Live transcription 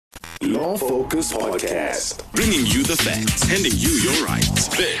Law Focus Podcast. Bringing you the facts, handing you your rights.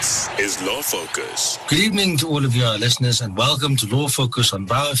 This is Law Focus. Good evening to all of you, our listeners, and welcome to Law Focus on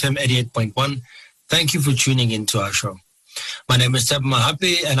VOW FM 88.1. Thank you for tuning in to our show. My name is Tab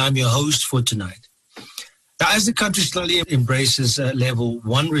Mahape, and I'm your host for tonight. Now, as the country slowly embraces level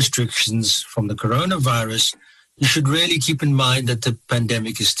 1 restrictions from the coronavirus, you should really keep in mind that the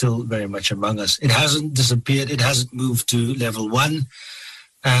pandemic is still very much among us. It hasn't disappeared. It hasn't moved to level 1.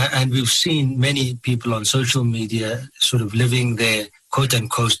 And we've seen many people on social media sort of living their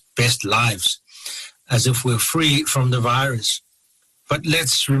quote-unquote best lives as if we're free from the virus. But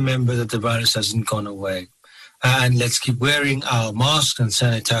let's remember that the virus hasn't gone away. And let's keep wearing our masks and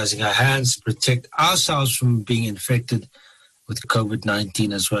sanitizing our hands to protect ourselves from being infected with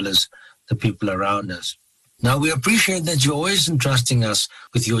COVID-19 as well as the people around us. Now, we appreciate that you're always entrusting us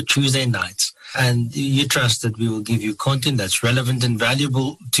with your Tuesday nights, and you trust that we will give you content that's relevant and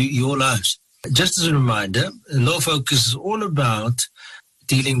valuable to your lives. Just as a reminder, Law Focus is all about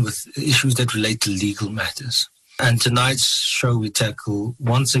dealing with issues that relate to legal matters. And tonight's show, we tackle,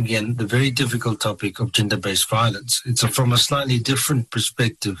 once again, the very difficult topic of gender-based violence. It's from a slightly different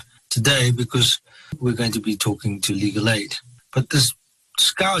perspective today because we're going to be talking to legal aid. But this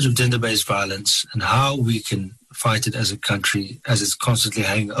scourge of gender-based violence and how we can fight it as a country as it's constantly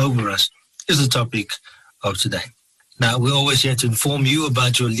hanging over us is the topic of today. Now, we're always here to inform you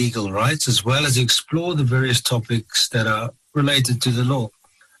about your legal rights as well as explore the various topics that are related to the law.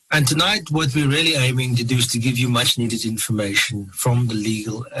 And tonight, what we're really aiming to do is to give you much needed information from the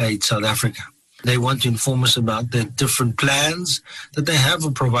Legal Aid South Africa. They want to inform us about the different plans that they have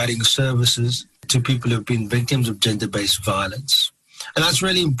for providing services to people who have been victims of gender-based violence. And that's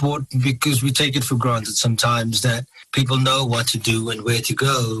really important because we take it for granted sometimes that people know what to do and where to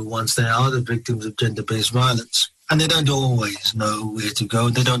go once they are the victims of gender-based violence. And they don't always know where to go.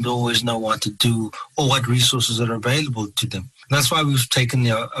 They don't always know what to do or what resources are available to them. And that's why we've taken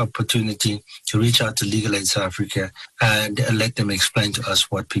the opportunity to reach out to Legal Aid South Africa and let them explain to us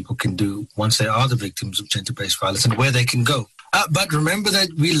what people can do once they are the victims of gender-based violence and where they can go. But remember that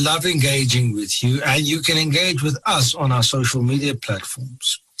we love engaging with you, and you can engage with us on our social media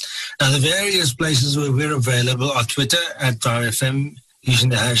platforms. Now, the various places where we're available are Twitter at VOWFM using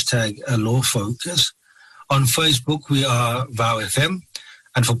the hashtag LawFocus. On Facebook, we are VOWFM.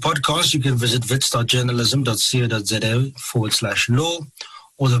 And for podcasts, you can visit wits.journalism.co.za/law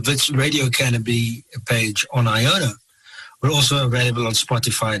or the Wits Radio Canopy page on Iona. We're also available on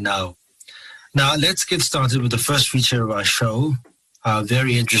Spotify now. Now, let's get started with the first feature of our show,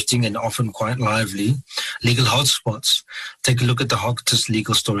 very interesting and often quite lively, Legal Hotspots. Take a look at the hottest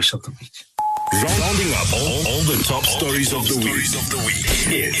legal stories of the week. Rounding up all the top stories of the week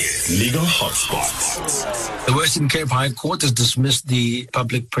is Legal Hotspots. The Western Cape High Court has dismissed the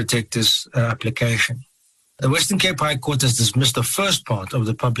Public Protector's application. The Western Cape High Court has dismissed the first part of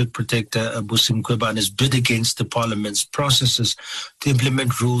the Public Protector Busi Mkhwebane's bid against the Parliament's processes to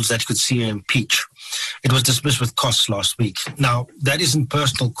implement rules that could see her impeach. It was dismissed with costs last week. Now, that isn't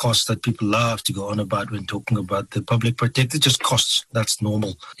personal costs that people love to go on about when talking about the Public Protector, just costs. That's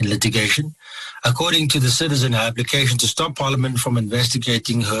normal in litigation. According to the citizen, her application to stop Parliament from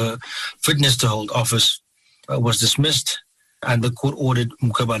investigating her fitness to hold office was dismissed, and the court ordered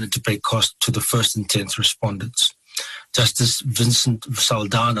Mkhwebane to pay costs to the first and 10th respondents. Justice Vincent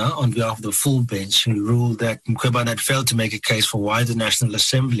Saldanha, on behalf of the full bench, ruled that Mkhwebane had failed to make a case for why the National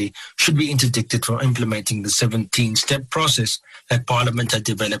Assembly should be interdicted from implementing the 17-step process that Parliament had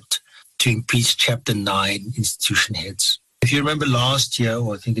developed to impeach Chapter 9 institution heads. If you remember last year,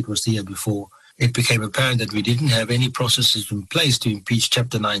 or I think it was the year before, it became apparent that we didn't have any processes in place to impeach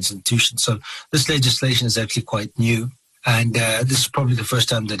Chapter 9 institutions. So this legislation is actually quite new. And this is probably the first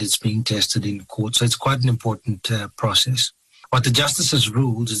time that it's being tested in court. So it's quite an important process. What the justices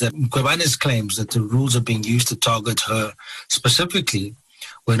ruled is that Mkhwebane's claims that the rules are being used to target her specifically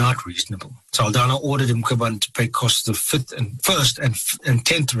were not reasonable. Saldanha ordered Mkhwebane to pay costs to the first and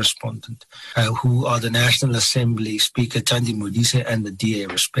 10th respondent, who are the National Assembly Speaker Thandi Modise and the DA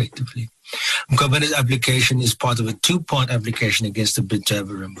respectively. Mkhwebane's application is part of a two-part application against the bid to have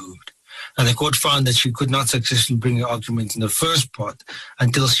her removed. And the court found that she could not successfully bring her argument in the first part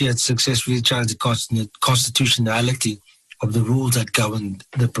until she had successfully challenged the constitutionality of the rules that governed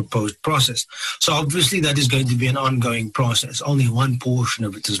the proposed process. So obviously that is going to be an ongoing process. Only one portion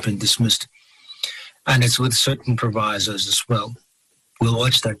of it has been dismissed. And it's with certain provisos as well. We'll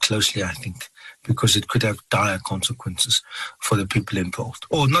watch that closely, I think, because it could have dire consequences for the people involved.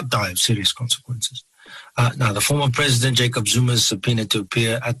 Or not dire, serious consequences. Now, the former president, Jacob Zuma, is subpoenaed to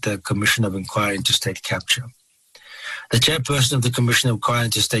appear at the Commission of Inquiry into State Capture. The chairperson of the Commission of Crime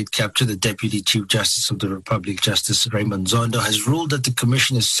and State Capture, the Deputy Chief Justice of the Republic, Justice Raymond Zondo, has ruled that the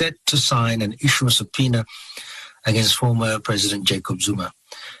Commission is set to sign and issue a subpoena against former President Jacob Zuma.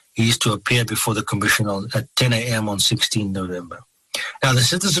 He is to appear before the Commission at 10 a.m. on 16 November. Now, the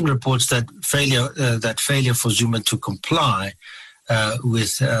Citizen reports that failure for Zuma to comply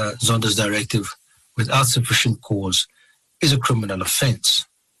with Zondo's directive without sufficient cause is a criminal offense.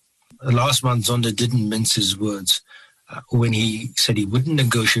 Last month, Zondo didn't mince his words when he said he wouldn't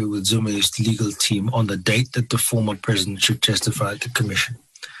negotiate with Zuma's legal team on the date that the former president should testify at the Commission.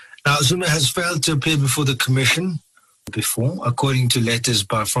 Now, Zuma has failed to appear before the Commission before. According to letters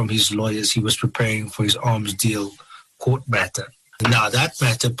from his lawyers, he was preparing for his arms deal court matter. Now, that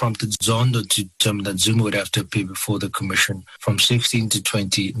matter prompted Zondo to determine that Zuma would have to appear before the Commission from 16 to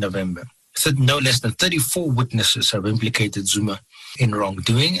 20 November. So no less than 34 witnesses have implicated Zuma in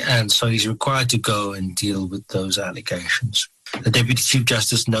wrongdoing, and so he's required to go and deal with those allegations. The Deputy Chief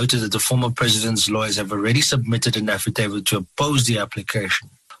Justice noted that the former president's lawyers have already submitted an affidavit to oppose the application.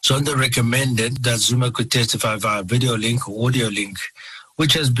 Zondo recommended that Zuma could testify via video link or audio link,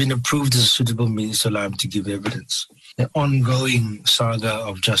 which has been approved as a suitable means to allow him to give evidence. The ongoing saga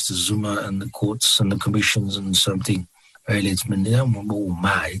of Justice Zuma and the courts and the commissions and something, it's been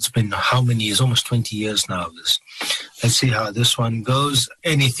how many years? Almost 20 years now of this. Let's see how this one goes.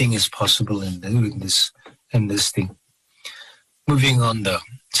 Anything is possible in this thing. Moving on though.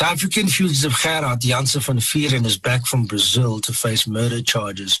 South African fugitive Gerard Janssen van Vieren is back from Brazil to face murder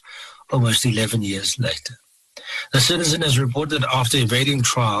charges almost 11 years later. The Citizen has reported after evading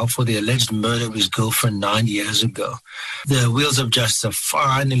trial for the alleged murder of his girlfriend 9 years ago, the wheels of justice have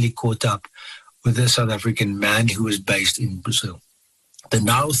finally caught up with a South African man who is based in Brazil. The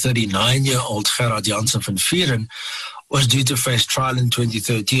now 39-year-old Gerard Janssen van Vieren was due to face trial in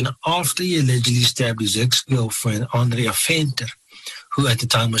 2013 after he allegedly stabbed his ex-girlfriend, Andrea Venter, who at the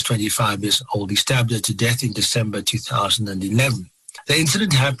time was 25 years old. He stabbed her to death in December 2011. The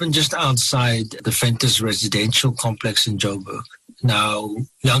incident happened just outside the Venter's residential complex in Joburg. Now,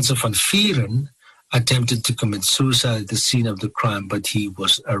 Janssen van Vieren attempted to commit suicide at the scene of the crime, but he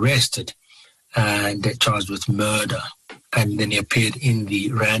was arrested and charged with murder. And then he appeared in the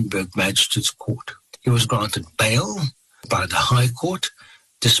Randburg Magistrates Court. He was granted bail by the High Court,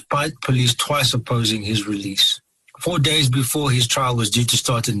 despite police twice opposing his release. 4 days before his trial was due to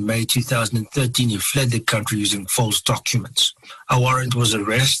start in May 2013, he fled the country using false documents. A warrant was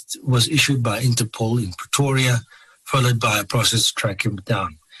issued by Interpol in Pretoria, followed by a process to track him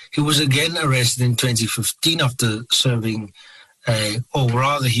down. He was again arrested in 2015 after serving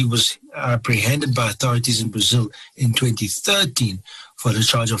he was apprehended by authorities in Brazil in 2013 for the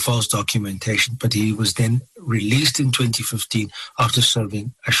charge of false documentation, but he was then released in 2015 after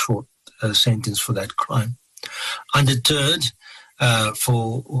serving a short sentence for that crime. Undeterred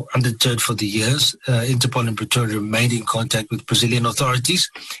for the years, Interpol in Pretoria remained in contact with Brazilian authorities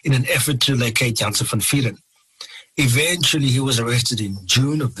in an effort to locate Janssen van Vieren. Eventually, he was arrested in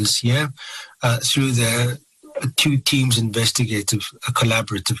June of this year through their two teams'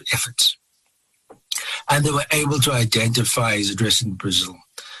 collaborative efforts. And they were able to identify his address in Brazil.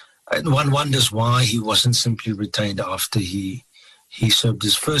 And one wonders why he wasn't simply retained after he served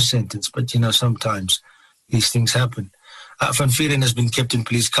his first sentence. But, sometimes these things happen. Van Vieren has been kept in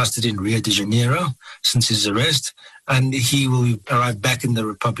police custody in Rio de Janeiro since his arrest, and he will arrive back in the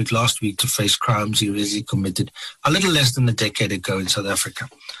Republic last week to face crimes he already committed a little less than a decade ago in South Africa.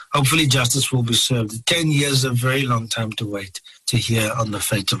 Hopefully justice will be served. 10 years is a very long time to wait to hear on the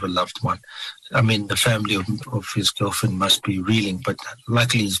fate of a loved one. I mean, the family of his girlfriend must be reeling, but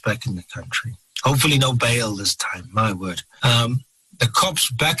luckily he's back in the country. Hopefully no bail this time, my word. The cops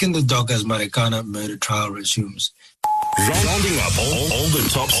back in the dock as Marikana murder trial resumes. Rounding up all the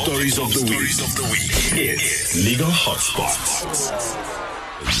top stories of the week. It's Legal Hotspots.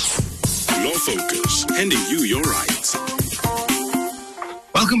 Law Focus, handing you your rights.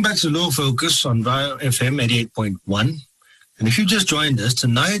 Welcome back to Law Focus on Vio FM 88.1. And if you just joined us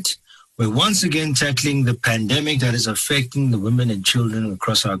tonight, we're once again tackling the pandemic that is affecting the women and children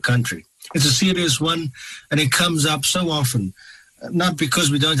across our country. It's a serious one, and it comes up so often. Not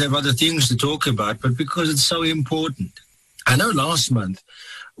because we don't have other things to talk about, but because it's so important. I know last month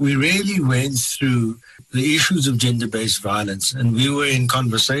we really went through the issues of gender-based violence, and we were in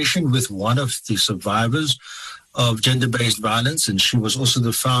conversation with one of the survivors of gender-based violence, and she was also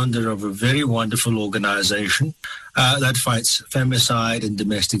the founder of a very wonderful organization that fights femicide and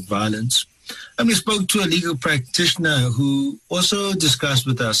domestic violence. And we spoke to a legal practitioner who also discussed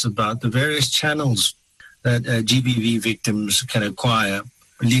with us about the various channels that GBV victims can acquire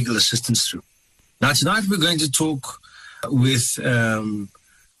legal assistance through. Now, tonight we're going to talk with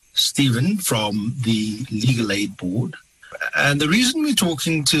Stephen from the Legal Aid Board. And the reason we're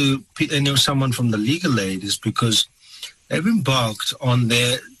talking to someone from the Legal Aid is because they've embarked on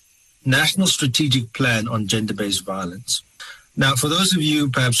their National Strategic Plan on Gender-Based Violence. Now, for those of you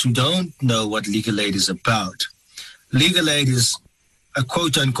perhaps who don't know what Legal Aid is about, Legal Aid is a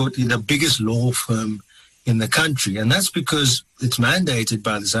quote-unquote the biggest law firm in the country. And that's because it's mandated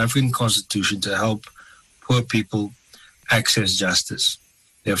by the South African Constitution to help poor people access justice.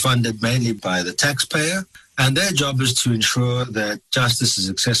 They're funded mainly by the taxpayer, and their job is to ensure that justice is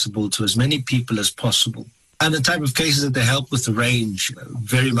accessible to as many people as possible. And the type of cases that they help with range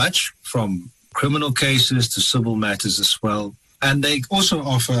very much from criminal cases to civil matters as well. And they also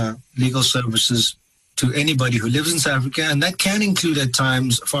offer legal services to anybody who lives in South Africa, and that can include at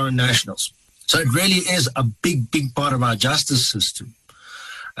times foreign nationals. So it really is a big, big part of our justice system.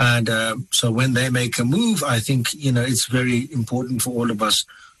 And so when they make a move, I think, it's very important for all of us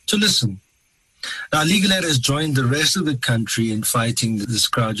to listen. Now, Legal Aid has joined the rest of the country in fighting the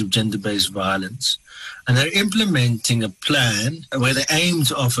scourge of gender-based violence. And they're implementing a plan where they aim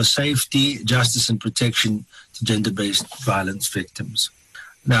to offer safety, justice, and protection to gender-based violence victims.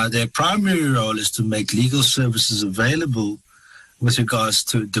 Now, their primary role is to make legal services available with regards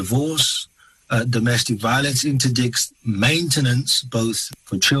to divorce, domestic violence interdicts, maintenance, both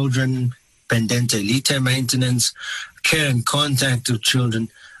for children, pendente lite maintenance, care and contact of children,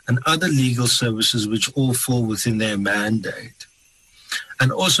 and other legal services which all fall within their mandate.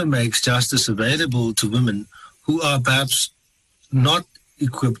 And also makes justice available to women who are perhaps not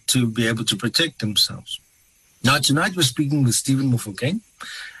equipped to be able to protect themselves. Now, tonight we're speaking with Stephen Mofokeng.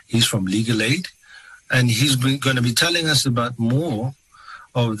 He's from Legal Aid, and he's going to be telling us about more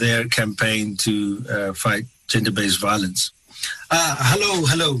of their campaign to fight gender-based violence.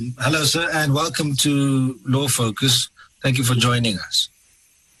 Hello, sir, and welcome to Law Focus. Thank you for joining us.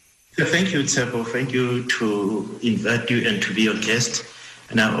 Thank you, Tshepo. Thank you to invite you and to be your guest.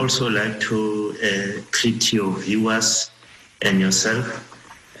 And I'd also like to greet your viewers and yourself.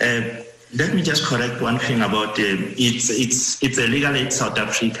 Let me just correct one thing about it's a Legal Aid South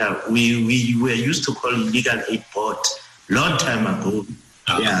Africa. We were used to call it Legal Aid Board long time ago.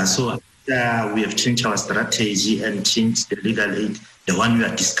 Yeah, so we have changed our strategy and changed the Legal Aid, the one we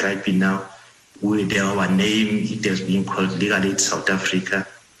are describing now. With our name, it has been called Legal Aid South Africa.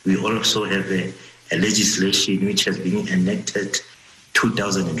 We also have a legislation which has been enacted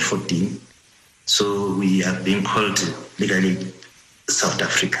 2014. So we have been called Legal Aid South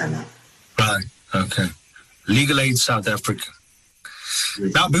Africa now. Right, okay. Legal Aid South Africa.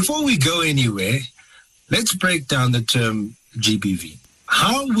 Yes. Now, before we go anywhere, let's break down the term GBV.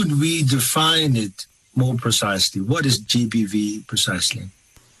 How would we define it more precisely? What is GBV precisely?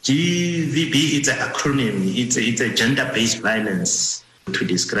 GBV is an acronym. It's a gender-based violence. To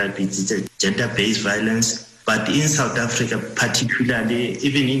describe it, it's a gender-based violence. But in South Africa, particularly,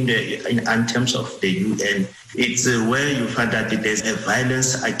 even in terms of the UN, it's where you find that there's a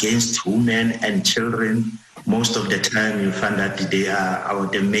violence against women and children. Most of the time, you find that they are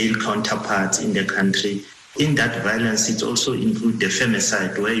the male counterparts in the country. In that violence, it also includes the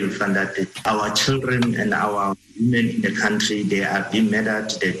femicide, where you find that our children and our women in the country, they are being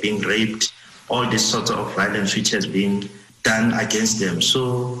murdered, they're being raped, all this sort of violence which has been done against them.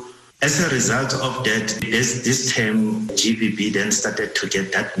 So as a result of that, this term GBV then started to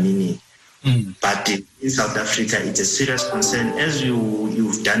get that meaning. But in South Africa, it's a serious concern. As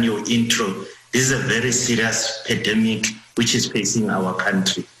you've done your intro, this is a very serious pandemic which is facing our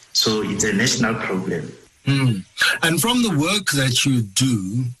country. So it's a national problem. And from the work that you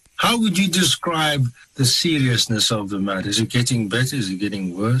do, how would you describe the seriousness of the matter? Is it getting better? Is it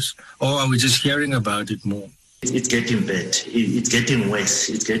getting worse? Or are we just hearing about it more? It's getting bad. It's getting worse.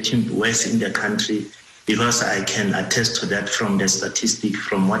 It's getting worse in the country because I can attest to that from the statistic,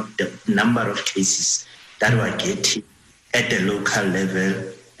 from what the number of cases that we're getting at the local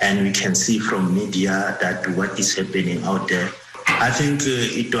level. And we can see from media that what is happening out there. I think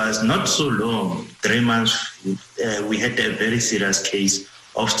it was not so long, 3 months, we had a very serious case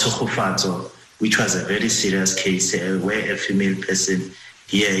of Tshogofatso, which was a very serious case where a female person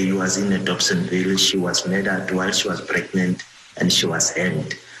here, he was in a Dobsonville, she was murdered while she was pregnant and she was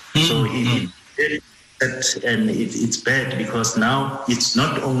hanged. So it's bad because now it's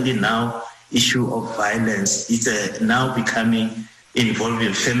not only now issue of violence, it's now becoming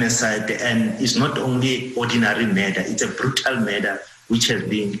involving femicide, and it's not only ordinary murder, it's a brutal murder which has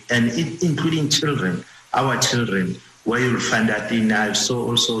been, and including children, our children, where you'll find that I saw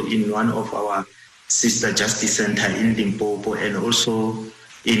also in one of our sister justice center in Limpopo, and also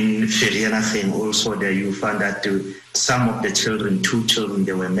In Vereeniging also, there you found that some of the children, 2 children,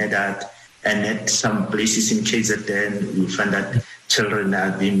 they were murdered. And at some places in KZN, you find that children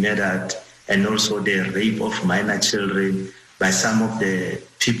are being murdered. And also the rape of minor children by some of the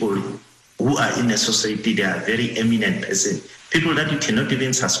people who are in a society. They are very eminent persons. People that you cannot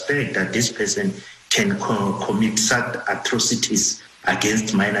even suspect that this person can commit such atrocities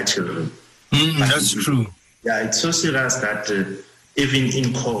against minor children. That's true. Yeah, it's so serious that even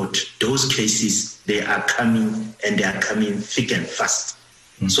in court, those cases, they are coming and they are coming thick and fast.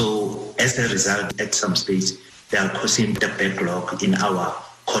 So as a result, at some stage, they are causing the backlog in our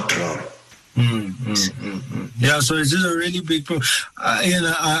court roll. Yeah, so it is a really big problem.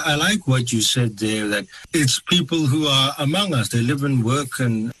 I like what you said there, that it's people who are among us. They live and work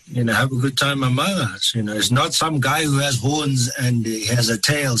and, have a good time among us. It's not some guy who has horns and he has a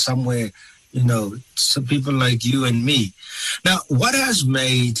tail somewhere, some people like you and me. Now, what has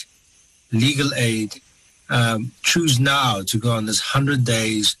made Legal Aid choose now to go on this 100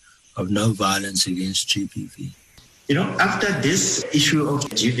 days of no violence against GBV? After this issue of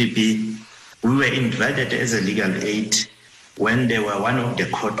GBV, we were invited as a Legal Aid when one of the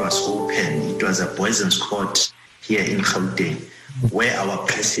court was open. It was a Boyson's court here in Gauteng, where our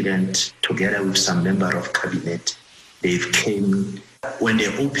president, together with some member of cabinet, they came when they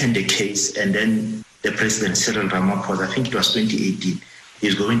opened the case, and then the president, Cyril Ramaphosa, I think it was 2018,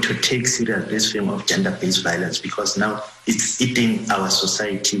 is going to take serious this thing of gender-based violence, because now it's eating our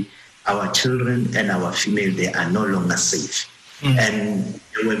society. Our children and our female, they are no longer safe. And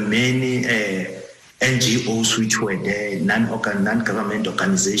there were many NGOs which were there, non-government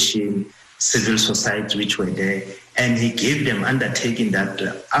organizations, civil society which were there. And he gave them undertaking that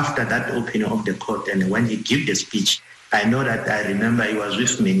after that opening of the court, and when he gave the speech, I remember he was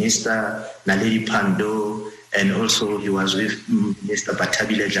with Minister Naledi Pandor, and also he was with Minister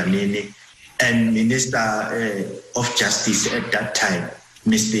Bathabile Dlamini, and Minister of Justice at that time,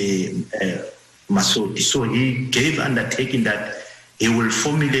 Mr. Masodi. So he gave undertaking that he will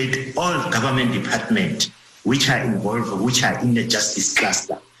formulate all government departments which are involved, which are in the justice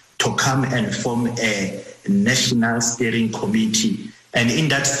cluster, to come and form a national steering committee. And in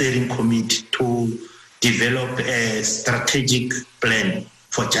that steering committee to develop a strategic plan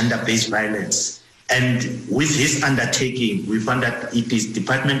for gender-based violence. And with his undertaking, we found that it is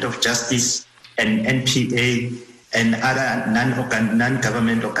Department of Justice and NPA and other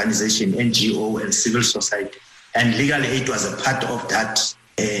non-government organization, NGO and civil society. And Legal Aid was a part of that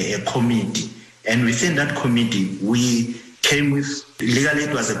committee. And within that committee, we came with, Legal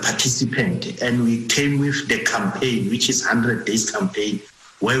Aid was a participant, and we came with the campaign, which is 100 days campaign,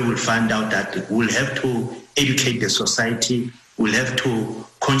 where we'll find out that we'll have to educate the society, we'll have to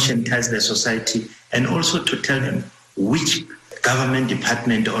conscientize the society, and also to tell them which government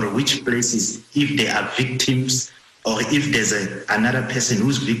department or which places, if they are victims, or if there's another person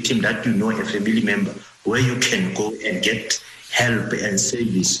who's victim that a family member, where you can go and get help and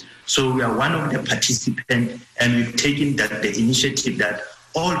service. So we are one of the participants, and we've taken the initiative that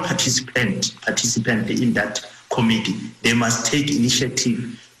all participants in that committee, they must take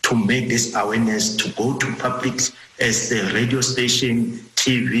initiative to make this awareness, to go to public as the radio station,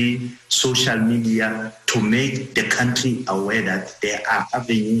 TV, social media, to make the country aware that there are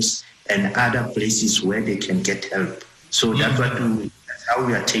avenues and other places where they can get help. So that's how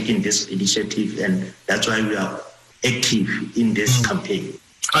we are taking this initiative, and that's why we are active in this campaign.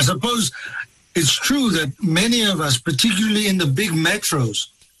 I suppose it's true that many of us, particularly in the big metros,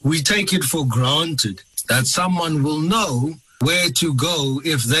 we take it for granted that someone will know where to go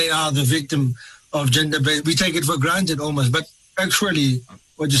if they are the victim of gender-based. We take it for granted almost, but actually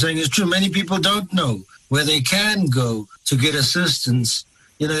what you're saying is true. Many people don't know where they can go to get assistance.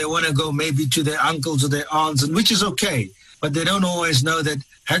 They want to go maybe to their uncles or their aunts, which is okay, but they don't always know that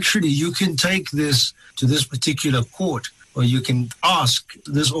actually you can take this to this particular court, or you can ask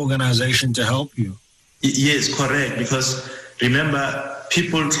this organization to help you. Yes, correct, because remember,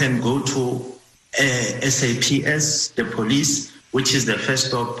 people can go to SAPS, the police, which is the first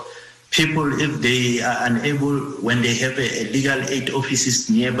stop. People, if they are unable, when they have a legal aid offices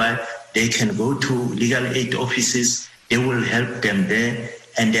nearby, they can go to legal aid offices. They will help them there.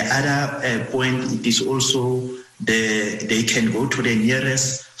 And the other point, it is also they can go to the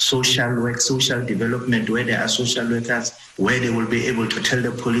nearest social development, where there are social workers, where they will be able to tell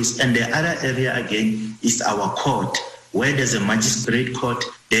the police. And the other area again is our court, where there's a magistrate court.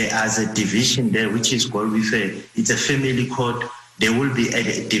 There is a division there, which is called it's a family court. There will be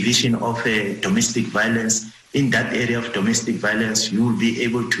a division of domestic violence. In that area of domestic violence, you will be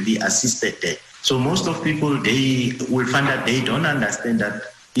able to be assisted there. So most of people, they will find that they don't understand that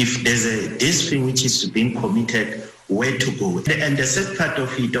if there's this thing which is being committed, where to go. And the sad part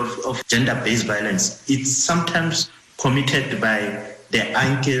of it, of gender-based violence, it's sometimes committed by the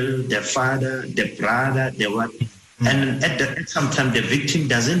uncle, the father, the brother, the what. And at some time, the victim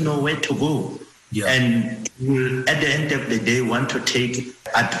doesn't know where to go. Yeah. And will, at the end of the day, want to take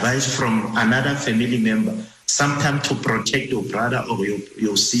advice from another family member, sometimes to protect your brother or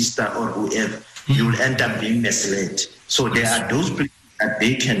your sister or whoever. You will end up being misled. So there are those places that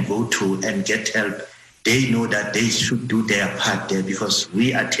they can go to and get help. They know that they should do their part there because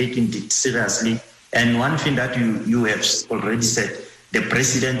we are taking it seriously. And one thing that you have already said, the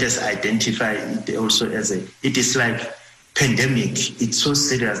president has identified it also as it is like pandemic. It's so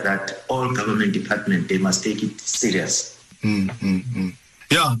serious that all government departments, they must take it serious.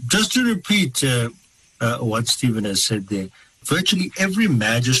 Yeah, just to repeat what Stephen has said there, virtually every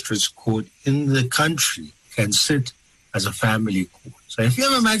magistrate's court in the country can sit as a family court. So if you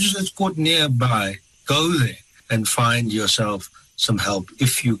have a magistrate's court nearby, go there and find yourself some help.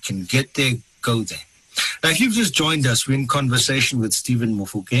 If you can get there, go there. Now, if you've just joined us, we're in conversation with Stephen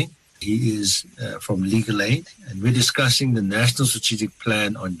Mofokeng. He is from Legal Aid, and we're discussing the National Strategic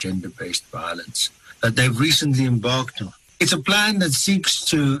Plan on Gender-Based Violence that they've recently embarked on. It's a plan that seeks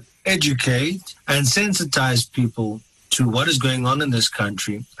to educate and sensitize people to what is going on in this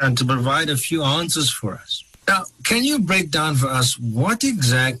country and to provide a few answers for us. Now, can you break down for us what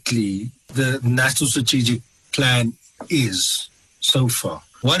exactly the National Strategic Plan is so far?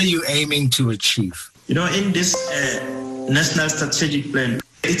 What are you aiming to achieve? You know, in this National Strategic Plan,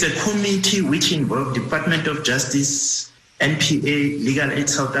 it's a committee which involves Department of Justice, NPA, Legal Aid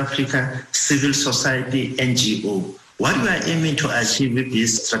South Africa, civil society, NGO. What we are aiming to achieve with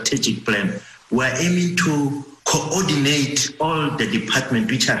this strategic plan, we are aiming to coordinate all the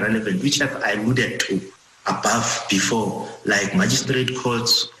departments which are relevant, which I've alluded to above before, like magistrate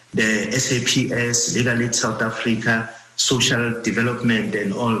courts, the SAPS, Legal Aid South Africa, social development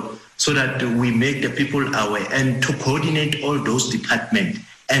and all, so that we make the people aware and to coordinate all those departments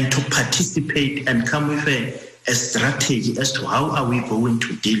and to participate and come with a strategy as to how are we going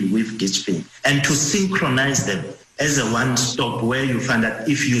to deal with this thing and to synchronize them as a one-stop where you find that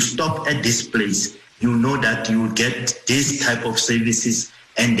if you stop at this place, you know that you will get this type of services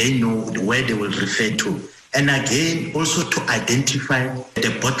and they know where they will refer to. And again, also to identify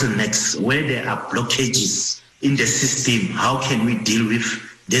the bottlenecks, where there are blockages in the system. How can we deal with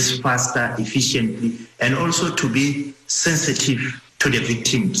this faster, efficiently, and also to be sensitive to the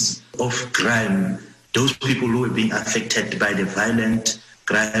victims of crime, those people who are being affected by the violent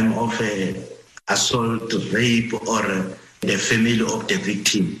crime of assault, rape, or the family of the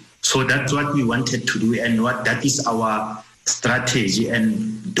victim. So that's what we wanted to do, and that is our strategy.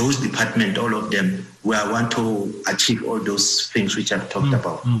 And those departments, all of them, we want to achieve all those things which I've talked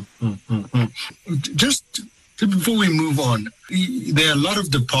about. Just before we move on, there are a lot of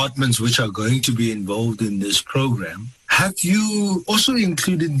departments which are going to be involved in this program. Have you also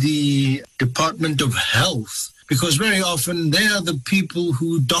included the Department of Health? Because very often they are the people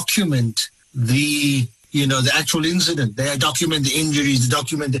who document the actual incident. They document the injuries,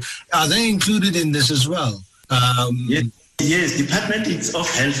 are they included in this as well? Yes, Department of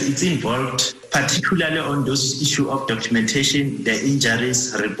Health is involved, particularly on those issues of documentation, the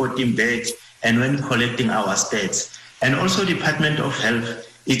injuries, reporting back, and when collecting our stats. And also Department of Health,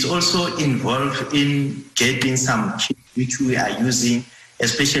 it's also involved in getting some kits which we are using,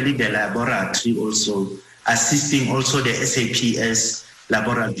 especially the laboratory also, assisting also the SAPS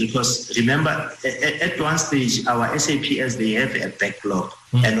laboratory. Because remember, at one stage, our SAPS, they have a backlog.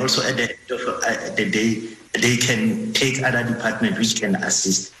 And also at the end of the day, they can take other departments which can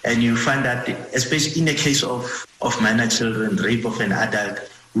assist. And you find that, especially in the case of minor children, rape of an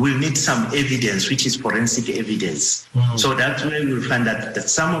adult, we'll need some evidence, which is forensic evidence. So that's where we'll find that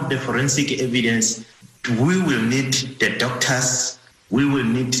some of the forensic evidence, we will need the doctors, we will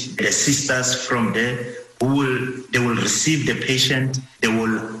need the sisters from there, they will receive the patient, they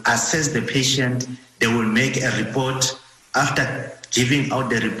will assess the patient, they will make a report. After giving out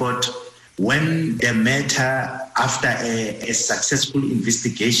the report, when the matter, after a successful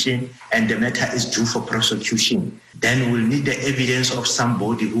investigation and the matter is due for prosecution, then we'll need the evidence of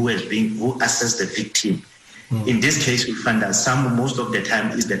somebody who assessed the victim. In this case, we find that most of the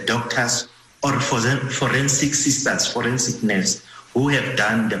time is the doctors or forensic sisters, forensic nurses, who have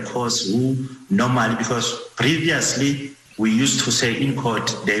done the course, who normally, because previously we used to say in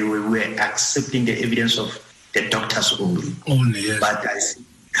court, they were accepting the evidence of the doctors only. Yes. But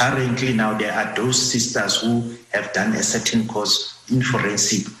currently now there are those sisters who have done a certain course in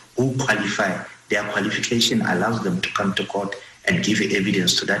forensic who qualify their qualification allows them to come to court and give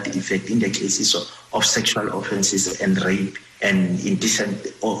evidence to that effect in the cases of sexual offenses and rape and indecent,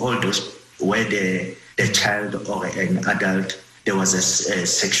 or all those where the child or an adult, there was a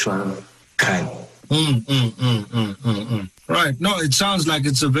sexual crime. Right. No, it sounds like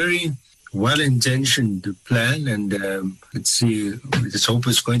it's a very well-intentioned plan, and let's hope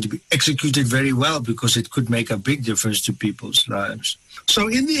it's going to be executed very well, because it could make a big difference to people's lives. So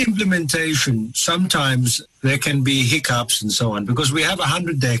in the implementation, sometimes there can be hiccups and so on, because we have a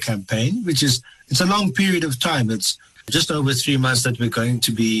 100-day campaign, it's a long period of time. It's just over 3 months that we're going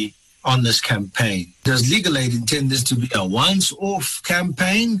to be on this campaign. Does Legal Aid intend this to be a once-off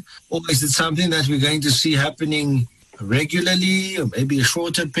campaign, or is it something that we're going to see happening regularly, or maybe a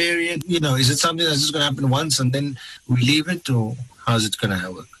shorter period? Is it something that's just going to happen once and then we leave it, or how's it going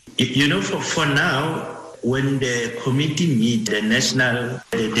to work? For now, when the committee meet,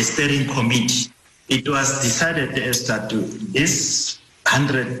 the steering committee, it was decided as that this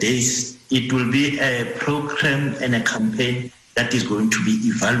 100 days, it will be a program and a campaign that is going to be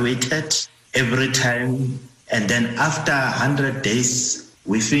evaluated every time. And then after 100 days,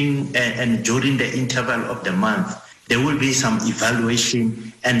 within and during the interval of the month, there will be some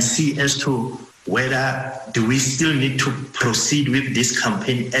evaluation and see as to whether do we still need to proceed with this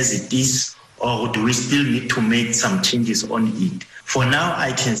campaign as it is, or do we still need to make some changes on it. For now,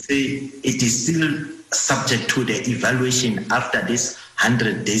 I can say it is still subject to the evaluation after this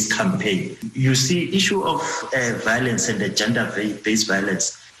 100 days campaign. You see, issue of violence and the gender-based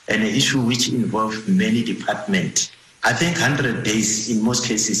violence, and an issue which involves many departments. I think 100 days, in most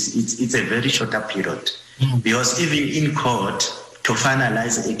cases, it's a very shorter period. Because even in court, to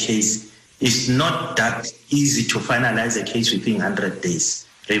finalize a case, it's not that easy to finalize a case within 100 days.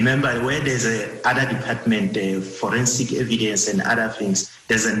 Remember, where there's other department, forensic evidence and other things,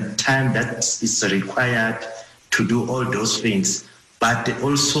 there's a time that is required to do all those things. But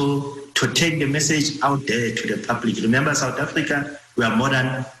also to take the message out there to the public. Remember, South Africa, we are more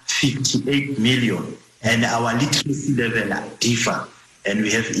than 58 million, and our literacy level differ, and we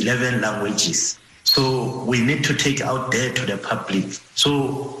have 11 languages. So we need to take out there to the public.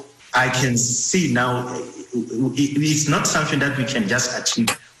 So I can see now it's not something that we can just achieve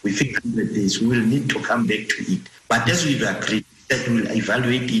within 100 days. We will need to come back to it. But as we've agreed, that we'll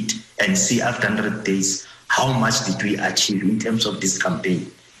evaluate it and see after 100 days how much did we achieve in terms of this campaign.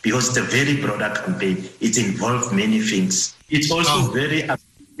 Because it's a very broader campaign. It involves many things. It's also very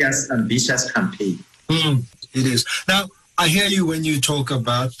ambitious campaign. It is. Now, I hear you when you talk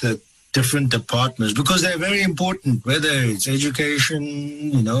about the different departments, because they're very important, whether it's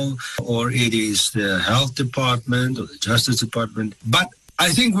education, or it is the health department or the justice department. But I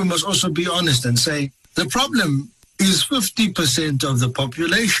think we must also be honest and say the problem is 50% of the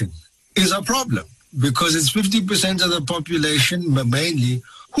population is a problem, because it's 50% of the population mainly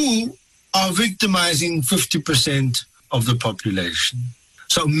who are victimizing 50% of the population.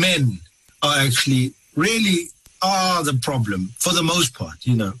 So men are actually really are the problem for the most part,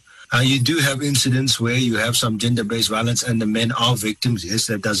 You do have incidents where you have some gender-based violence and the men are victims. Yes,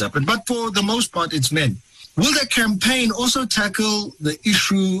 that does happen. But for the most part, it's men. Will the campaign also tackle the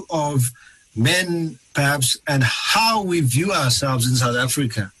issue of men, perhaps, and how we view ourselves in South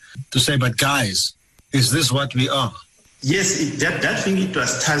Africa? To say, but guys, is this what we are? Yes, that thing, it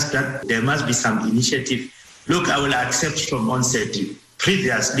was tasked that there must be some initiative. Look, I will accept from onset.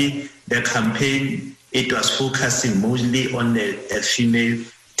 Previously, the campaign, it was focusing mostly on a female.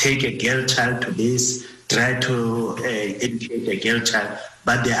 Take a girl child to this, try to educate a girl child.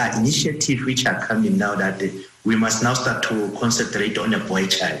 But there are initiatives which are coming now that we must now start to concentrate on a boy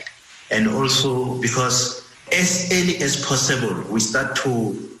child. And also because as early as possible, we start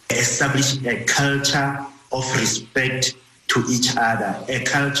to establish a culture of respect to each other, a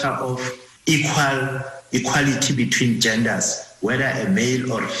culture of equality between genders, whether a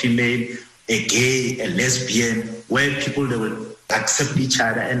male or female, a gay, a lesbian, where people they will accept each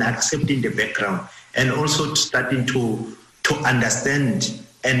other and accepting the background, and also starting to understand,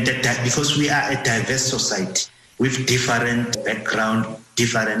 and because we are a diverse society with different background,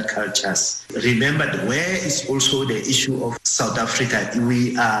 different cultures. Remember, where is also the issue of South Africa?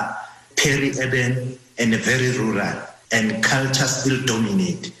 We are peri-urban and very rural, and culture still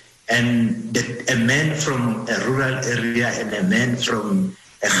dominate. And a man from a rural area and a man from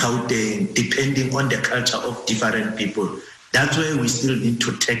a Gauteng, depending on the culture of different people, that's where we still need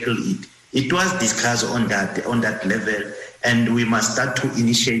to tackle it. It was discussed on that level, and we must start to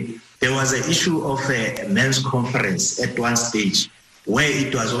initiate. There was an issue of a men's conference at one stage where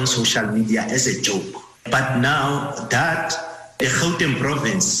it was on social media as a joke. But now that the Gauteng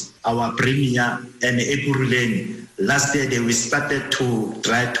province, our premier and Ekurhuleni, last year we started to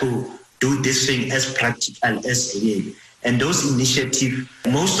try to do this thing as practical as again. And those initiatives,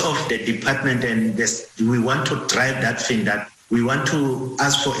 most of the department and we want to drive that thing, that we want to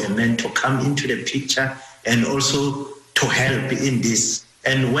ask for a man to come into the picture and also to help in this.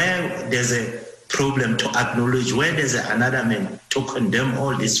 And where there's a problem, to acknowledge, where there's another man, to condemn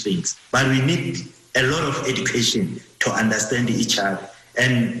all these things. But we need a lot of education to understand each other.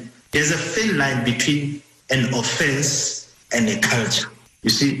 And there's a thin line between an offense and a culture. You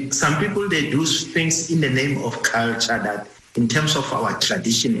see, some people, they do things in the name of culture, that in terms of our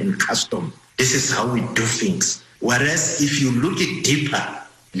tradition and custom, this is how we do things. Whereas if you look it deeper,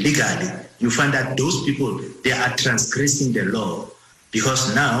 legally, you find that those people, they are transgressing the law.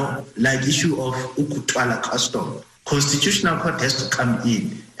 Because now, like issue of Ukutwala custom, Constitutional Court has to come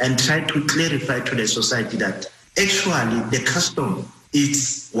in and try to clarify to the society that actually the custom,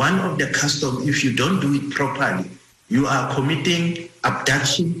 it's one of the custom, if you don't do it properly, you are committing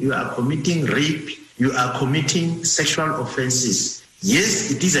abduction, you are committing rape, you are committing sexual offenses.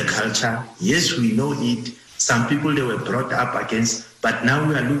 Yes, it is a culture. Yes, we know it. Some people, they were brought up against, but now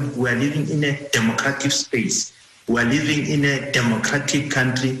we are living in a democratic space. We are living in a democratic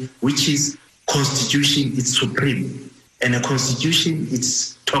country, which is constitution, it's supreme. And a constitution,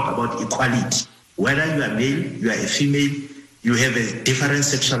 it's talk about equality. Whether you are male, you are a female, you have a different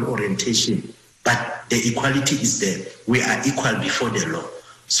sexual orientation, but the equality is there. We are equal before the law.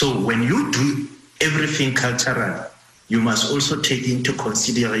 So when you do everything cultural, you must also take into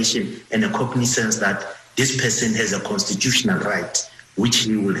consideration and a cognizance that this person has a constitutional right, which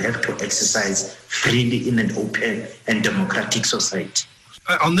he will have to exercise freely in an open and democratic society.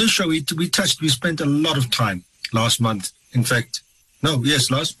 On this show, we spent a lot of time last month on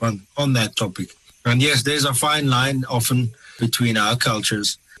that topic. And yes, there's a fine line often between our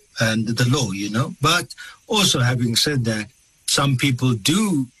cultures and the law, But also, having said that, some people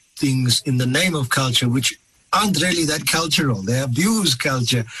do things in the name of culture which aren't really that cultural. They abuse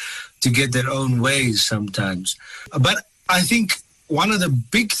culture to get their own ways sometimes. But I think one of the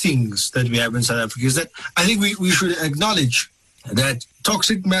big things that we have in South Africa is that I think we should acknowledge that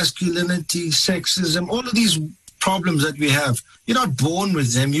toxic masculinity, sexism, all of these problems that we have, you're not born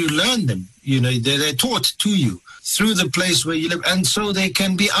with them, you learn them. They're taught to you through the place where you live. And so they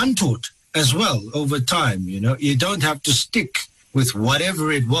can be untaught as well over time. You don't have to stick with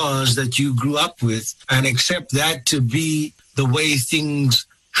whatever it was that you grew up with and accept that to be the way things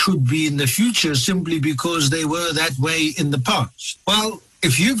should be in the future simply because they were that way in the past. Well,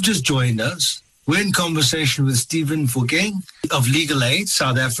 if you've just joined us, we're in conversation with Stephen Phokeng of Legal Aid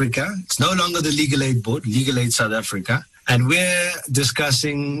South Africa. It's no longer the Legal Aid Board, Legal Aid South Africa. And we're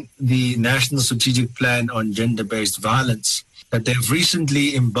discussing the National Strategic Plan on Gender-Based Violence that they've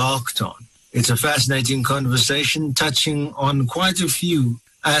recently embarked on. It's a fascinating conversation touching on quite a few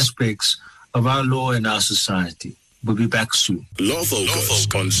aspects of our law and our society. We'll be back soon. Law Focus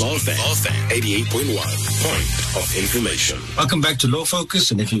on BalFam 88.1. Point of information. Welcome back to Law Focus.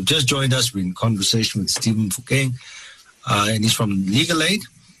 And if you've just joined us, we're in conversation with Stephen Phokeng, and he's from Legal Aid.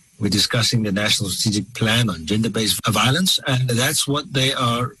 We're discussing the National Strategic Plan on Gender-Based Violence, and that's what they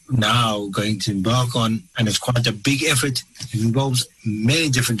are now going to embark on. And it's quite a big effort. It involves many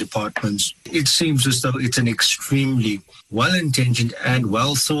different departments. It seems as though it's an extremely well-intentioned and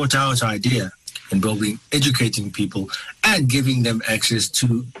well-thought-out idea involving educating people and giving them access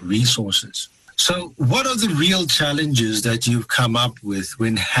to resources. So what are the real challenges that you've come up with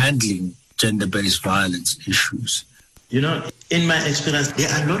when handling gender-based violence issues? In my experience, there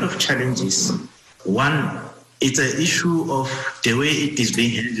are a lot of challenges. One, it's an issue of the way it is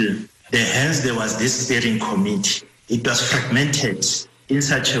being handled. Hence, there was this steering committee. It was fragmented in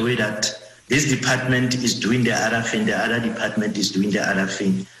such a way that this department is doing the other thing, the other department is doing the other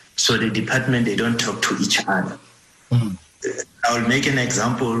thing. So the department, they don't talk to each other. Mm-hmm. I'll make an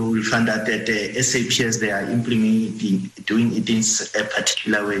example. We'll find out that the SAPS, they are implementing, doing it in a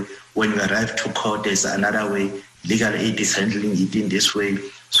particular way. When you arrive to court, there's another way. Legal aid is handling it in this way.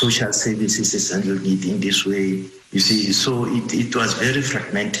 Social services is handling it in this way. You see, so it was very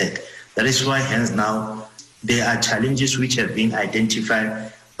fragmented. That is why, hence now, there are challenges which have been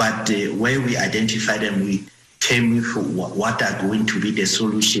identified, but where we identify them, we came with what are going to be the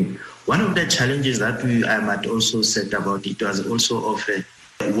solution. One of the challenges that I might also said about it was also of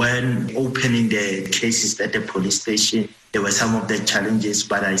when opening the cases at the police station, there were some of the challenges,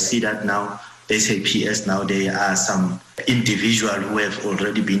 but I see that now, SAPS now, there are some individuals who have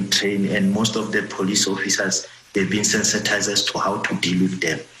already been trained, and most of the police officers, they've been sensitized as to how to deal with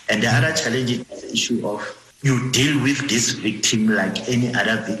them. And the other challenge is the issue of you deal with this victim like any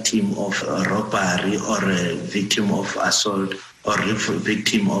other victim of a robbery or a victim of assault or a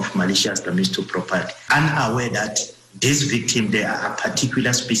victim of malicious damage to property, unaware that this victim, there are a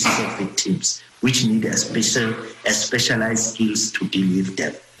particular species of victims which need a specialized skills to deal with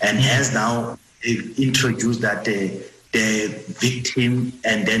them. And as now they've introduced that the victim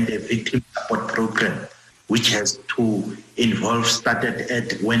and then the victim support program, which has to involve, started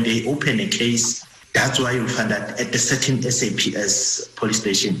at when they open a case. That's why you find that at the certain SAPS police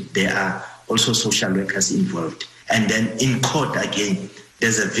station, there are also social workers involved. And then in court again,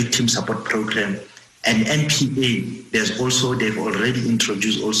 there's a victim support program. And NPA, they've already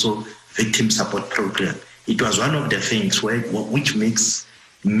introduced also victim support program. It was one of the things which makes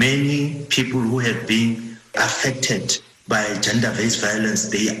many people who have been affected by gender-based violence,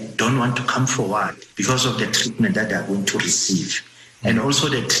 they don't want to come forward because of the treatment that they are going to receive. And also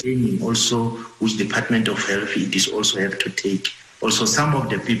the training also, which Department of Health, it is also have to take. Also some of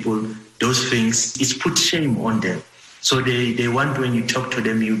the people, those things, it's put shame on them. So they want, when you talk to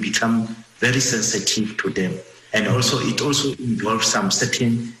them, you become very sensitive to them. And also it also involves some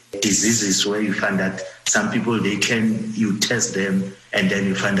certain diseases where you find that some people, you test them and then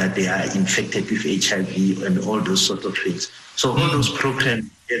you find that they are infected with HIV and all those sort of things. So all those programs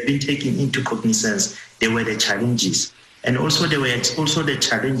have been taken into cognizance. There were the challenges. And also there were also the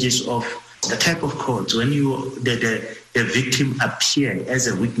challenges of the type of courts. When the victim appear as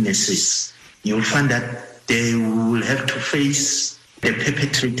a witnesses, you'll find that they will have to face the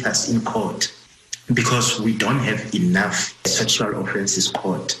perpetrators in court because we don't have enough sexual offences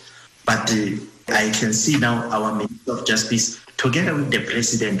court. But I can see now our Minister of Justice, together with the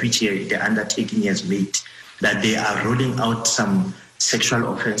President, which the undertaking has made, that they are rolling out some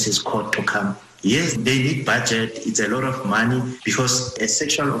sexual offences court to come. Yes, they need budget. It's a lot of money because a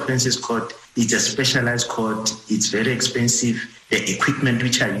sexual offences court is a specialized court. It's very expensive. The equipment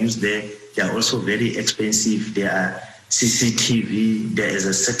which are used there, they are also very expensive. There are CCTV. There is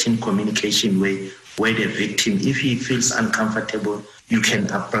a certain communication way where the victim, if he feels uncomfortable, you can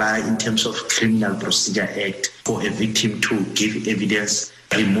apply in terms of Criminal Procedure Act for a victim to give evidence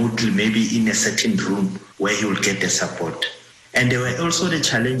remotely, maybe in a certain room where he will get the support. And there were also the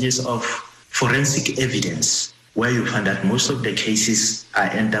challenges of forensic evidence, where you find that most of the cases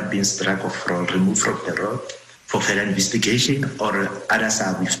end up being struck off roll, removed from the roll for further investigation, or others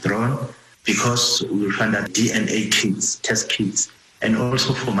are withdrawn because we find that DNA kits, test kits, and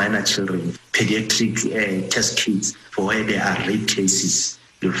also for minor children, pediatric test kits for where there are rape cases.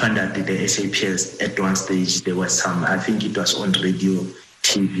 You'll find that the SAPS at one stage, there was some, I think it was on radio,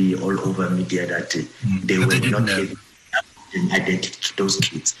 TV, all over media that they were not getting identity to those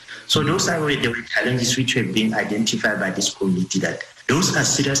kids. So those are the challenges which were being identified by this committee, that those are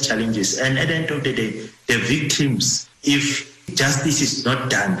serious challenges. And at the end of the day, the victims, if justice is not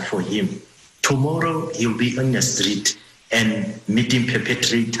done for him, tomorrow he'll be on the street and meeting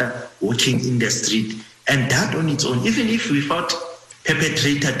perpetrator, walking in the street. And that on its own, even if without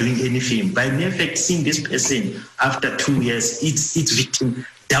perpetrator doing anything, by mere fact seeing this person after 2 years, it's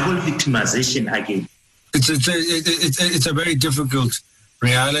double victimization again. It's a very difficult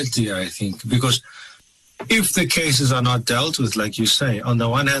reality, I think, because if the cases are not dealt with, like you say, on the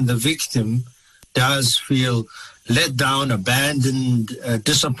one hand, the victim does feel let down, abandoned,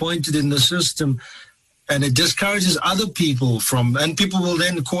 disappointed in the system, and it discourages other people and people will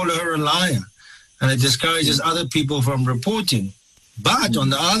then call her a liar, and it discourages other people from reporting. But on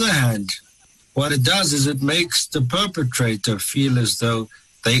the other hand, what it does is it makes the perpetrator feel as though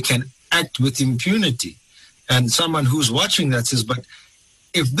they can act with impunity. And someone who's watching that says, but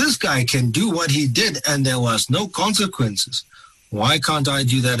if this guy can do what he did and there was no consequences, why can't I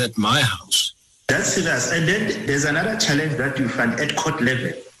do that at my house? That's serious. And then there's another challenge that you find at court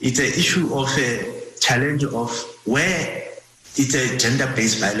level. It's an issue of a challenge of where it's a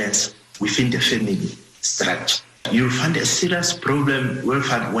gender-based violence within the family structure. You'll find a serious problem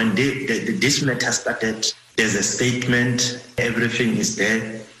when this matter started. There's a statement, everything is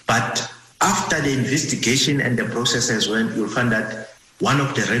there. But after the investigation and the process as well, you'll find that one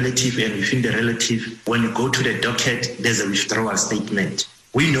of the relative, and within the relative, when you go to the docket, there's a withdrawal statement.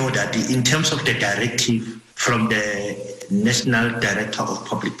 We know that in terms of the directive from the National Director of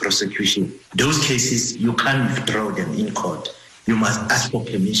Public Prosecution, those cases, you can't withdraw them in court. You must ask for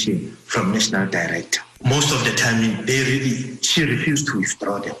permission from National Director. Most of the time, she refused to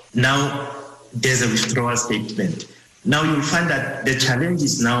withdraw them. Now, there's a withdrawal statement. Now, you'll find that the challenge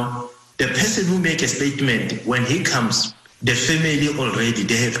is now, the person who makes a statement, when he comes, the family already,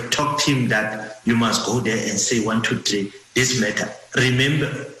 they have talked him that you must go there and say 1, 2, 3, this matter. Remember,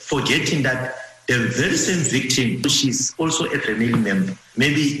 forgetting that the very same victim, she's also a family member,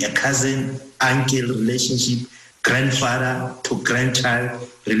 maybe a cousin, uncle relationship, grandfather to grandchild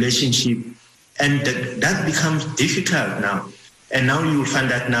relationship. And that becomes difficult now. And now you will find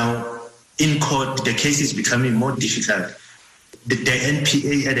that now in court, the case is becoming more difficult. The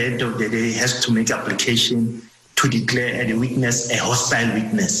NPA at the end of the day has to make application to declare a witness a hostile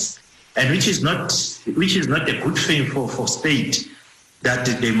witness, and which is not a good thing for state, that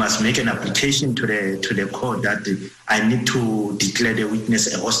they must make an application to the court that I need to declare the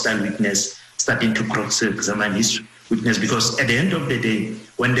witness a hostile witness, starting to cross-examine his witness, because at the end of the day,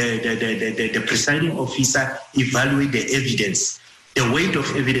 when the presiding officer evaluates the evidence, the weight of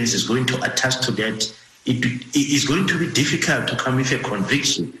evidence is going to attach to that. It is going to be difficult to come with a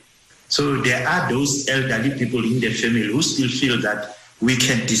conviction. So there are those elderly people in the family who still feel that we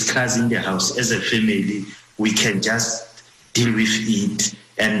can discuss in the house as a family, we can just deal with it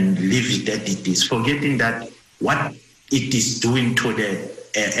and leave it at it is, forgetting that what it is doing to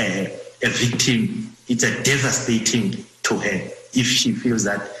a victim, it's a devastating to her if she feels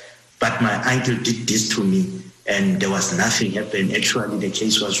that, but my uncle did this to me and there was nothing happened. Actually, the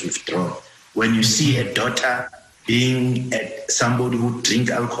case was withdrawn. When you see a daughter being somebody who drink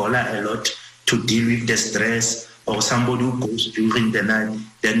alcohol a lot to deal with the stress, or somebody who goes during the night,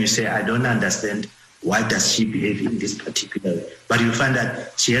 then you say, I don't understand why does she behave in this particular way. But you find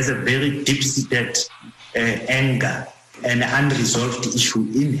that she has a very deep-seated anger and unresolved issue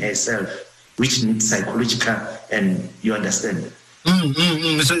in herself, which needs psychological, and you understand.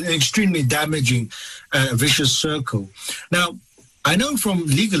 It's an extremely damaging, vicious circle. Now, I know from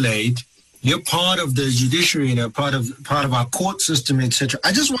Legal Aid, you're part of the judiciary and part of our court system, etc.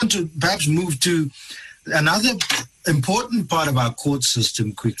 I just want to perhaps move to another important part of our court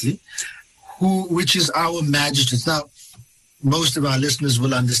system quickly, which is our magistrates. Now, most of our listeners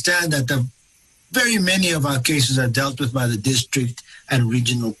will understand that very many of our cases are dealt with by the district and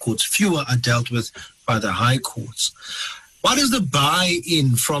regional courts. Fewer are dealt with by the high courts. What is the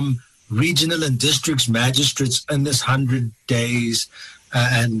buy-in from regional and district magistrates in this 100 days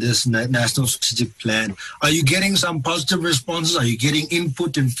and this National Strategic Plan? Are you getting some positive responses? Are you getting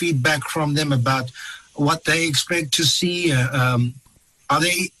input and feedback from them about what they expect to see? Are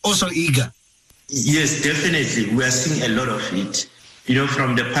they also eager? Yes, definitely. We are seeing a lot of it. You know,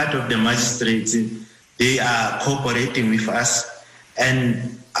 from the part of the magistrates, they are cooperating with us.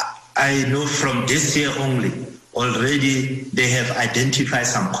 And I know from this year only, already they have identified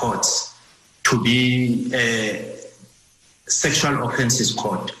some courts to be sexual offences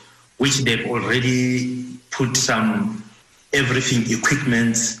court, which they've already put some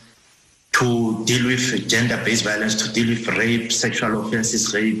equipment to deal with gender-based violence, to deal with rape, sexual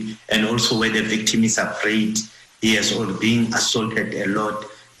offences, rape, and also where the victim is afraid he has or being assaulted a lot,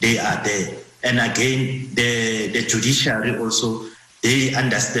 they are there. And again, the judiciary also, they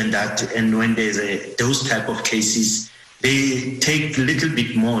understand that, and when there's those type of cases, they take a little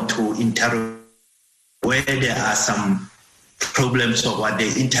bit more to interrogate where there are some problems or what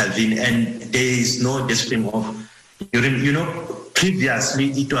they intervene, and there is no this thing of,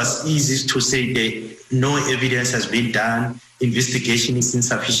 previously it was easy to say that no evidence has been done, investigation is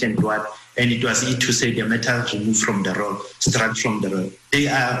insufficient, and it was easy to say the matter removed from the roll, struck from the roll. They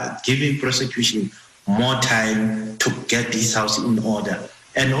are giving prosecution more time to get this house in order.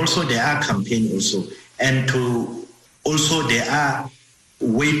 And also there are campaigns also. And there are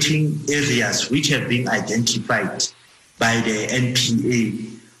waiting areas which have been identified by the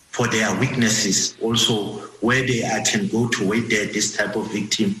NPA for their witnesses also, where they can go to wait there, this type of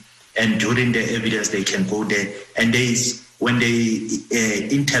victim. And during the evidence, they can go there. And when they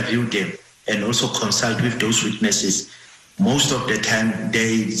interview them and also consult with those witnesses, most of the time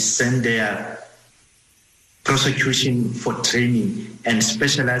they send their prosecution for training, and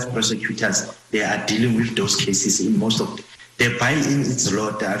specialized prosecutors, they are dealing with those cases in most of the buy-in is a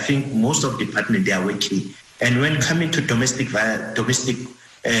lot. I think most of the departments, they are working. And when coming to domestic violence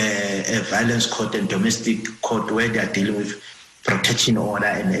court and domestic court, where they are dealing with protection order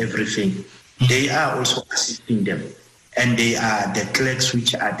and everything, they are also assisting them. And they are the clerks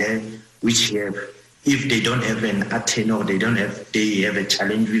which are there, which have, if they don't have an attorney or they have a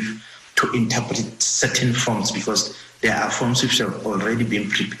challenge with to interpret certain forms, because there are forms which have already been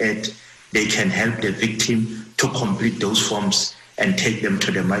prepared, they can help the victim to complete those forms and take them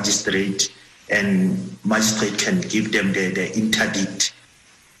to the magistrate, and magistrate can give them the interdict,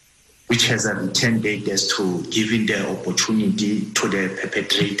 which has a written date as to giving the opportunity to the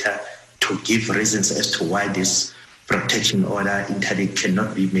perpetrator to give reasons as to why this protection order interdict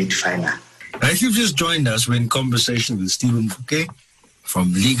cannot be made final. If you've just joined us, we're in conversation with Stephen Fouquet.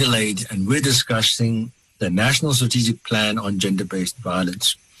 from Legal Aid, and we're discussing the National Strategic Plan on Gender-Based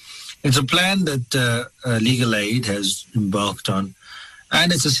Violence. It's a plan that Legal Aid has embarked on,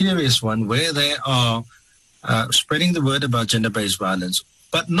 and it's a serious one where they are spreading the word about gender-based violence,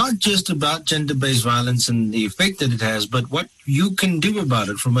 but not just about gender-based violence and the effect that it has, but what you can do about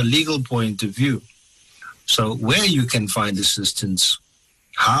it from a legal point of view. So where you can find assistance,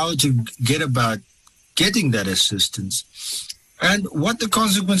 how to get about getting that assistance, and what the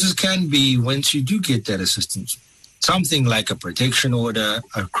consequences can be once you do get that assistance. Something like a protection order,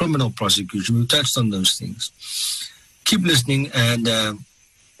 a criminal prosecution. We've touched on those things. Keep listening, and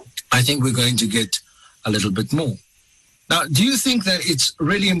I think we're going to get a little bit more. Now, do you think that it's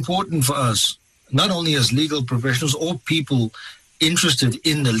really important for us, not only as legal professionals or people interested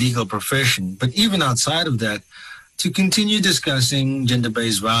in the legal profession, but even outside of that, to continue discussing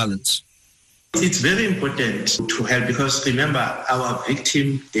gender-based violence? It's very important to help, because remember, our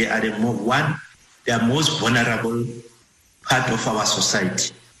victims, they are the most vulnerable part of our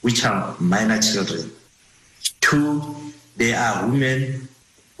society, which are minor children. 2, they are women,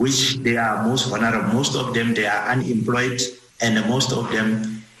 which they are most vulnerable. Most of them, they are unemployed, and most of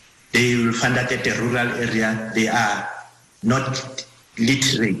them, they will find that at the rural area, they are not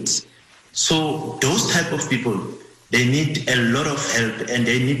literate. So those type of people, they need a lot of help, and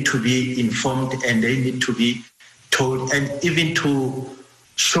they need to be informed, and they need to be told, and even to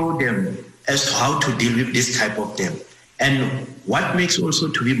show them as to how to deal with this type of them. And what makes also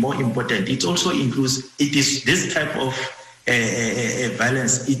to be more important, it also includes, it is this type of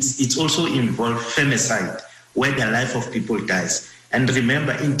violence, it's also involves femicide, where the life of people dies. And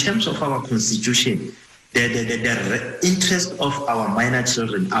remember, in terms of our constitution, the interest of our minor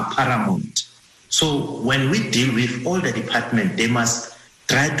children are paramount. So when we deal with all the department, they must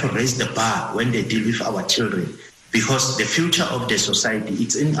try to raise the bar when they deal with our children, because the future of the society,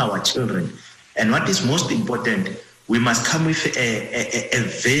 it's in our children. And what is most important, we must come with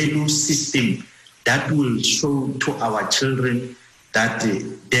a value system that will show to our children that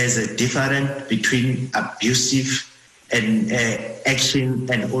there's a difference between abusive and action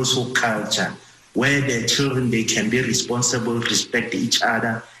and also culture, where the children, they can be responsible, respect each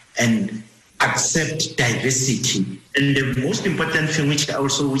other, and accept diversity. And the most important thing, which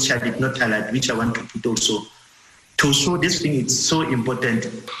I did not highlight, which I want to put also, to show this thing, it's so important,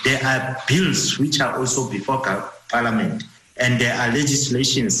 there are bills which are also before Parliament, and there are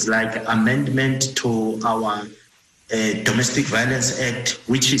legislations like amendment to our Domestic Violence Act,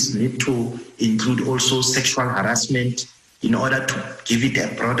 which is need to include also sexual harassment in order to give it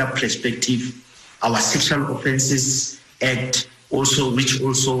a broader perspective. Our Sexual Offences Act also, which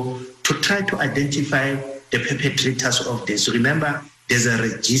also to try to identify the perpetrators of this. Remember, there's a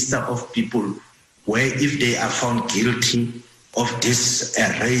register of people where if they are found guilty of this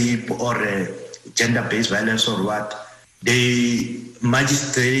rape or gender-based violence or what, the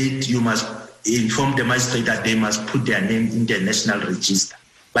magistrate, you must inform the magistrate that they must put their name in the national register.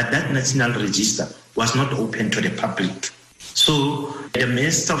 But that national register was not open to the public. So the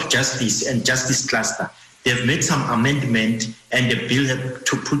Minister of Justice and Justice Cluster, they've made some amendment, and the bill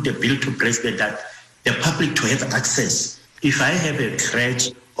to put the bill to president that the public to have access. If I have a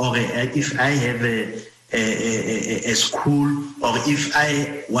crèche, or if I have a school, or if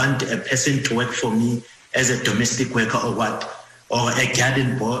I want a person to work for me as a domestic worker or what, or a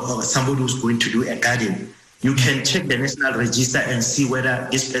garden boy, or somebody who's going to do a garden, you can check the national register and see whether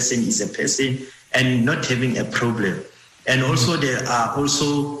this person is a person and not having a problem. And also there are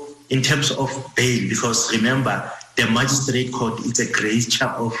also in terms of bail, because remember, the magistrate court is a creature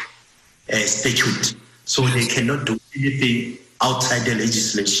of statute, so they cannot do anything outside the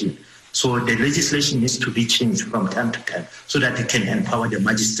legislation. So the legislation needs to be changed from time to time so that it can empower the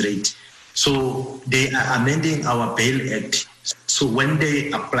magistrate. So they are amending our Bail Act. So when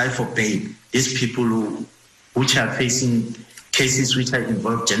they apply for bail, these people which are facing cases which are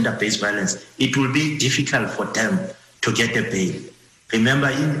involve gender-based violence, it will be difficult for them to get a bail. Remember,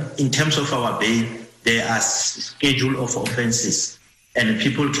 in terms of our bail, there are schedule of offenses, and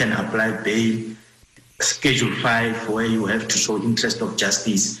people can apply bail. Schedule 5, where you have to show interest of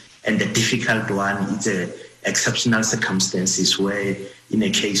justice, and the difficult one is exceptional circumstances, where in a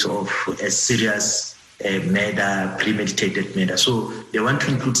case of a serious murder, premeditated murder. So they want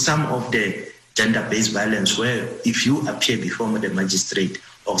to include some of the gender-based violence, where if you appear before the magistrate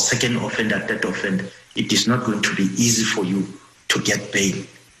or second offender, third offender, it is not going to be easy for you to get bail.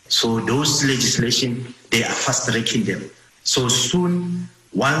 So those legislation, they are fast-tracking them. So soon,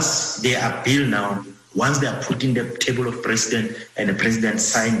 once they are billed now, once they are put in the table of president and the president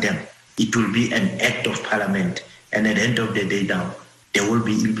signed them, it will be an act of parliament. And at the end of the day now, they will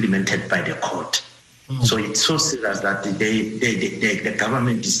be implemented by the court. So it's so serious that the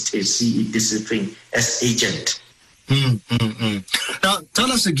government see this thing as agent. Now,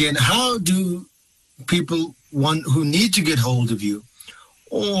 tell us again, how do people who need to get hold of you,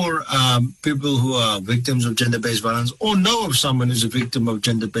 or people who are victims of gender-based violence, or know of someone who's a victim of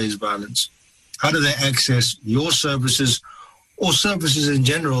gender-based violence, how do they access your services or services in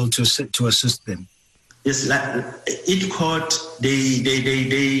general to assist them? Yes, like in court, they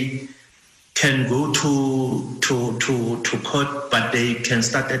can go to court, but they can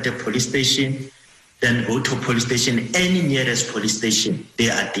start at the police station, then go to police station, any nearest police station. They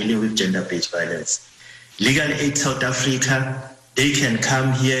are dealing with gender-based violence. Legal Aid South Africa, they can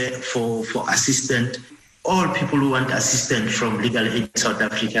come here for assistance. All people who want assistance from Legal Aid South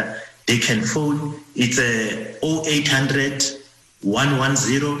Africa, they can phone. It's 0800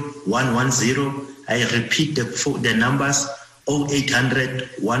 110 110. I repeat the numbers, 0800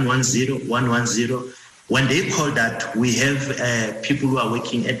 110 110. When they call that, we have people who are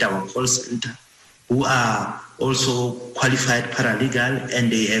working at our call center who are also qualified paralegal,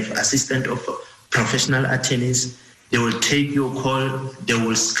 and they have assistant of professional attorneys. They will take your call, they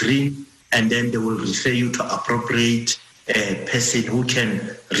will screen, and then they will refer you to appropriate person who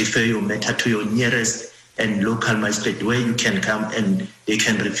can refer your matter to your nearest and local magistrate, where you can come and they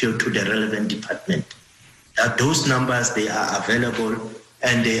can refer to the relevant department. Those numbers, they are available,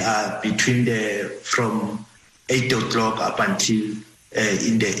 and they are from 8 o'clock up until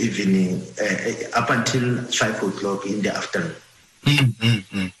in the evening, up until 5 o'clock in the afternoon.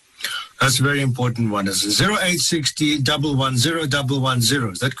 That's a very important one. It's 0860 110 110.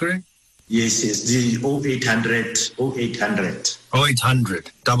 Is that corrct? Yes, the 0800 0800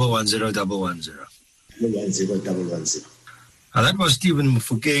 110 110. 110. Now, that was Stephen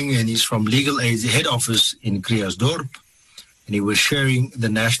Mofokeng, and he's from Legal Aid's head office in Krugersdorp, and he was sharing the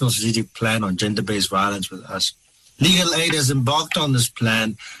National Strategic Plan on Gender-Based Violence with us. Legal Aid has embarked on this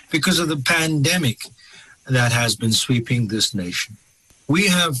plan because of the pandemic that has been sweeping this nation. We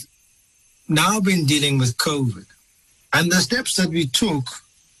have now been dealing with COVID, and the steps that we took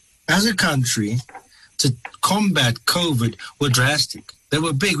as a country to combat COVID were drastic. They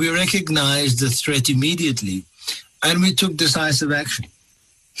were big. We recognized the threat immediately, and we took decisive action.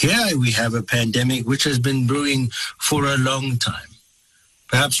 Here we have a pandemic which has been brewing for a long time.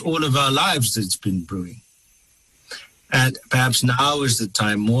 Perhaps all of our lives it's been brewing. And perhaps now is the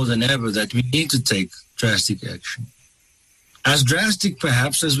time more than ever that we need to take drastic action. As drastic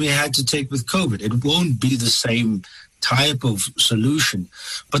perhaps as we had to take with COVID. It won't be the same type of solution,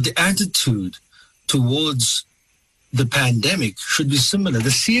 but the attitude towards the pandemic should be similar.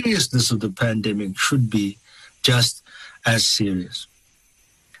 The seriousness of the pandemic should be just as serious.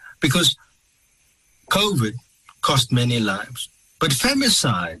 Because COVID cost many lives, but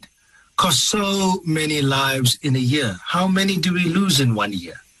femicide cost so many lives in a year. How many do we lose in 1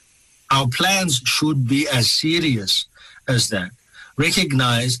 year? Our plans should be as serious as that.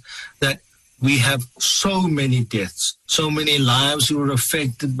 Recognize that we have so many deaths, so many lives who are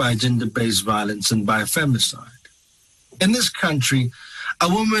affected by gender-based violence and by femicide. In this country, a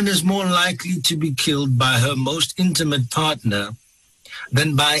woman is more likely to be killed by her most intimate partner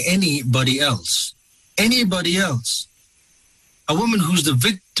than by anybody else. Anybody else. A woman who's the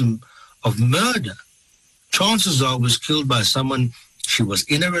victim of murder, chances are was killed by someone she was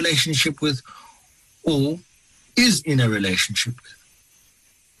in a relationship with or is in a relationship with.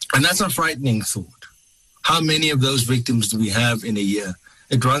 And that's a frightening thought. How many of those victims do we have in a year?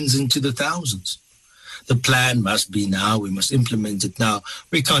 It runs into the thousands. The plan must be now. We must implement it now.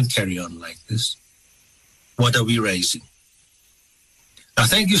 We can't carry on like this. What are we raising? Now,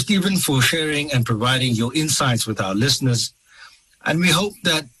 thank you, Stephen, for sharing and providing your insights with our listeners. And we hope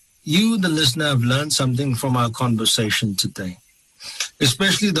that you, the listener, have learned something from our conversation today,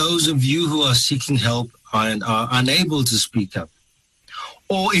 especially those of you who are seeking help and are unable to speak up.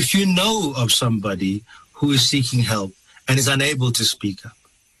 Or if you know of somebody who is seeking help and is unable to speak up.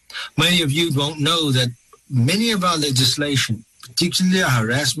 Many of you don't know that many of our legislation, particularly our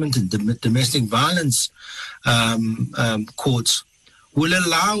harassment and domestic violence courts, will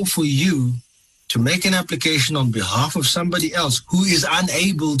allow for you to make an application on behalf of somebody else who is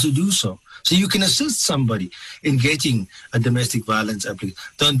unable to do so. So you can assist somebody in getting a domestic violence application.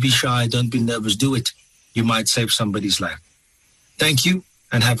 Don't be shy, don't be nervous, do it. You might save somebody's life. Thank you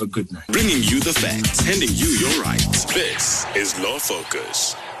and have a good night. Bringing you the facts, handing you your rights. This is Law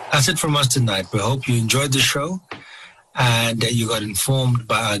Focus. That's it from us tonight. We hope you enjoyed the show and you got informed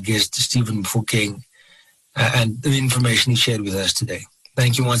by our guest, Stephen Mofokeng, and the information he shared with us today.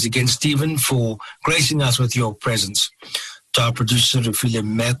 Thank you once again, Stephen, for gracing us with your presence. To our producer, Rufile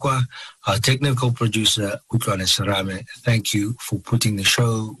Mekwa, our technical producer, Utlwane Sarame, thank you for putting the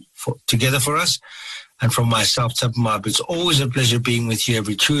show together for us. And from myself, Tshepo, it's always a pleasure being with you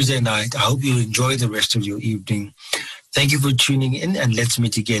every Tuesday night. I hope you enjoy the rest of your evening. Thank you for tuning in, and let's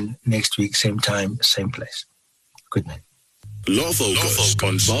meet again next week, same time, same place. Good night. Law Focus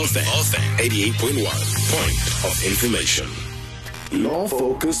on BalFam 88.1. Point of information. Law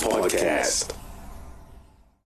Focus Podcast.